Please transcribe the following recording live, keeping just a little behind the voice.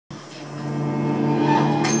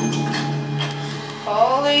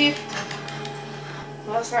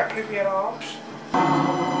That's not creepy at all.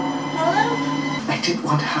 Hello? I didn't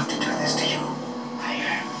want to have to do this to you.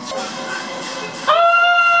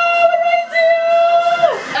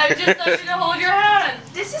 I just told you to hold your hand.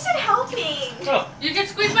 This isn't helping. Oh. You can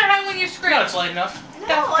squeeze my hand when you scream. No, it's light enough. No,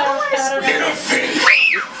 I don't want to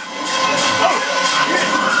scream.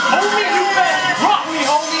 Homie, you better rock me,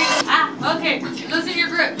 homie! Ah, okay. Loosen your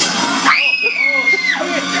grip. I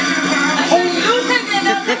said loosen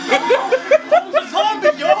it. Homie's a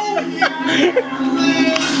zombie, yo!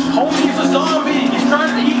 Homie's a zombie! He's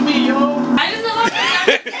trying to eat me, yo! I just don't want to.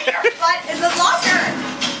 Your butt is a locker.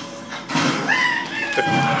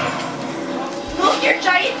 Move your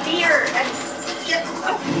giant beard and get.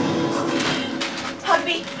 Oh. Hug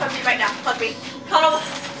me right now. Hug me. Cuddle.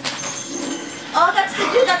 Oh, that's the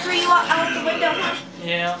dude that threw you out the window, huh?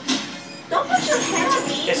 Yeah. Don't put your hand on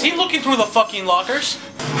me. Is he looking through the fucking lockers?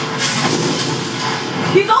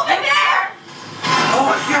 He's over there! Oh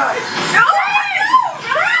my god! No!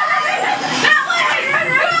 No! That way!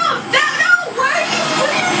 No! What are you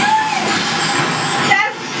doing?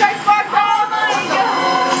 That's my fuck! Oh my god!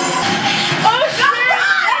 Oh shit!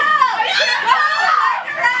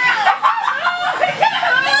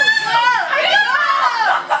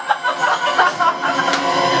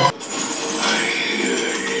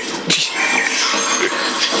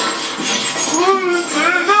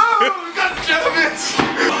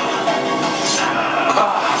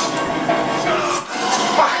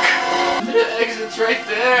 Exit's right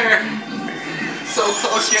there. So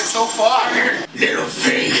close yet so far. Little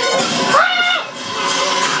pig!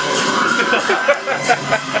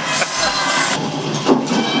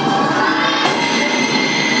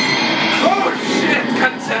 Oh shit,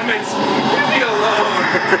 goddammit! Leave me alone!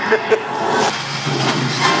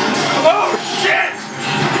 Oh shit!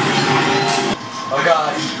 Oh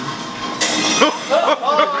god.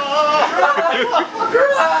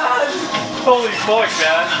 Holy fuck,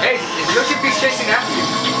 man. Hey, is your beast chasing after you?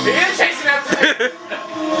 He is chasing after me!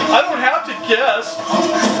 I don't have to guess.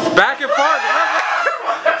 Back and forth.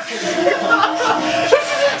 This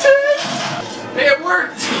is intense! Hey, it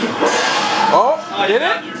worked! Oh, did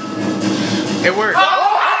it? It worked. Oh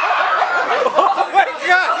my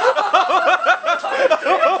god!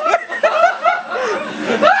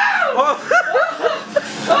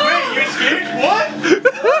 Wait, you escaped? What?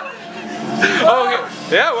 Okay.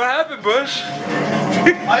 Yeah, what happened, Bush?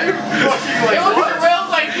 I'm fucking like, it was a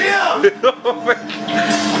Rail's idea! Oh my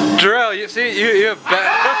god. Jarrell, you see, you have bad.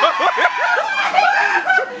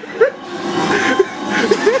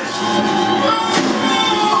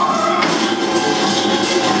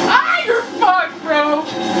 Ah, you're fucked, bro.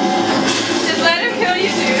 Just let him kill you,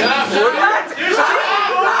 dude.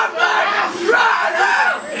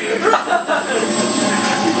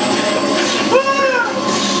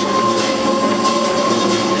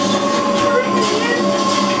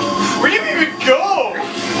 Where do you even go?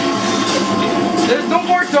 There's no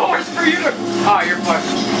more doors for you to. Oh, you're fucked.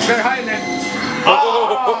 You better hide in there.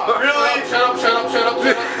 Oh, really? Shut up, shut up, shut up,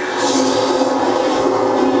 shut up.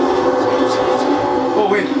 Oh,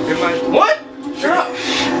 wait. Never mind. What? Shut up.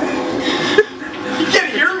 You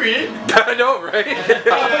can't hear me. I know, right?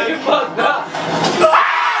 You fucked up.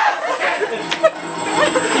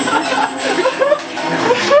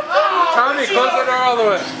 Tommy, close the door all the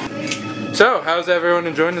way. So, how's everyone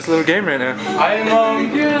enjoying this little game right now? I'm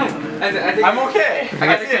I think I'm okay.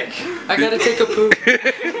 I gotta take a poop.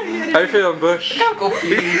 How you feeling, Bush? Go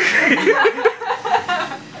pee.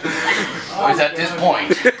 Was at this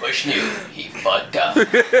point, Bush knew he fucked up.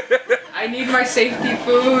 I need my safety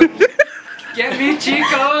food. Get me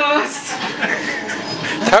Chicos.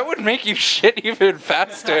 That would make you shit even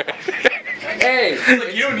faster. Hey,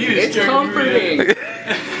 You don't need it. it's comforting.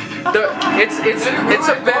 It's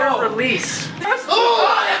a better release. Oh,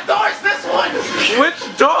 that door's this one. Which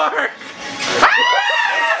door?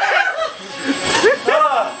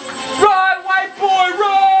 Run, white boy,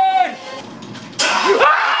 run!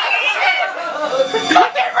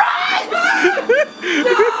 Fucking run!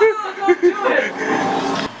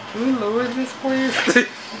 Can we lower this, please?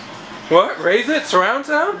 What? Raise it? Surround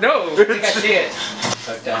sound? No, I think I see it.